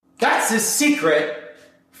That's the secret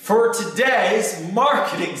for today's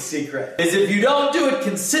marketing secret. Is if you don't do it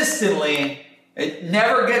consistently, it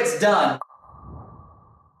never gets done.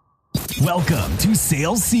 Welcome to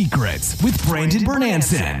Sales Secrets with Brandon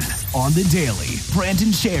Bernanson. On the daily,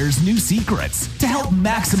 Brandon shares new secrets to help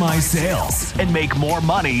maximize sales and make more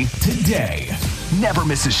money today. Never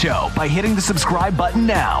miss a show by hitting the subscribe button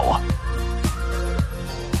now.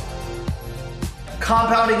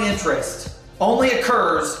 Compounding interest only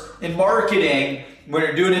occurs in marketing when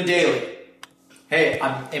you're doing it daily. Hey,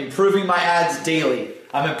 I'm improving my ads daily.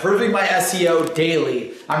 I'm improving my SEO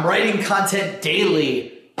daily. I'm writing content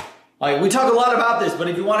daily. Like, we talk a lot about this, but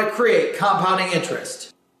if you want to create compounding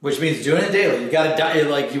interest, which means doing it daily, you got to diet.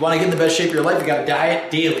 Like, you want to get in the best shape of your life, you got to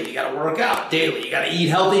diet daily. You got to work out daily. You got to eat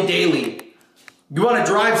healthy daily. You want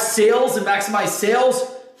to drive sales and maximize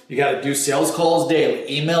sales, you got to do sales calls daily,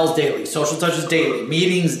 emails daily, social touches daily,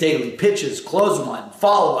 meetings daily, pitches, close one,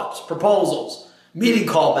 follow-ups, proposals, meeting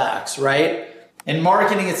callbacks, right? In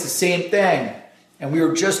marketing, it's the same thing. And we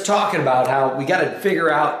were just talking about how we got to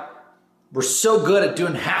figure out we're so good at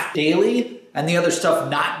doing half daily and the other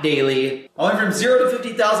stuff not daily. I went from 0 to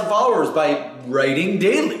 50,000 followers by writing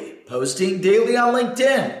daily, posting daily on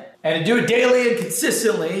LinkedIn. And to do it daily and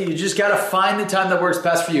consistently, you just got to find the time that works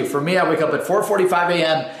best for you. For me, I wake up at 4:45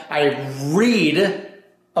 a.m. I read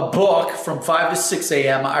a book from 5 to 6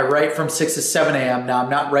 a.m. I write from 6 to 7 a.m. Now, I'm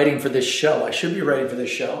not writing for this show. I should be writing for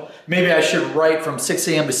this show. Maybe I should write from 6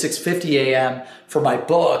 a.m. to 6:50 a.m. for my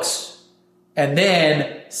books. And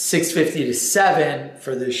then 6:50 to 7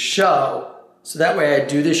 for this show. So that way I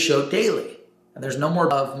do this show daily. And there's no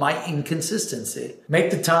more of my inconsistency.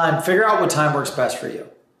 Make the time, figure out what time works best for you.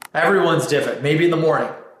 Everyone's different. Maybe in the morning,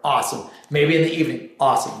 awesome. Maybe in the evening,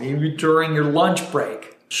 awesome. Maybe during your lunch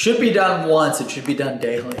break. Should be done once, it should be done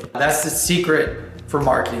daily. That's the secret for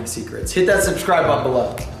marketing secrets. Hit that subscribe button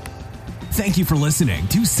below. Thank you for listening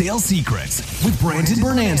to Sales Secrets with Brandon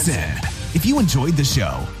Bernanson. If you enjoyed the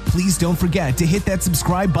show, please don't forget to hit that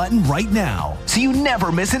subscribe button right now so you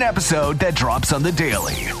never miss an episode that drops on the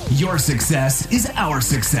daily. Your success is our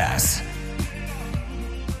success.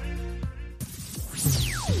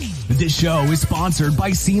 This show is sponsored by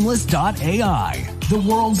Seamless.ai, the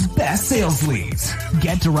world's best sales leads.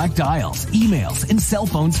 Get direct dials, emails, and cell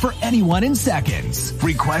phones for anyone in seconds.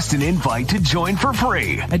 Request an invite to join for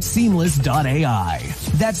free at Seamless.ai.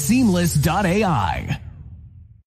 That's Seamless.ai.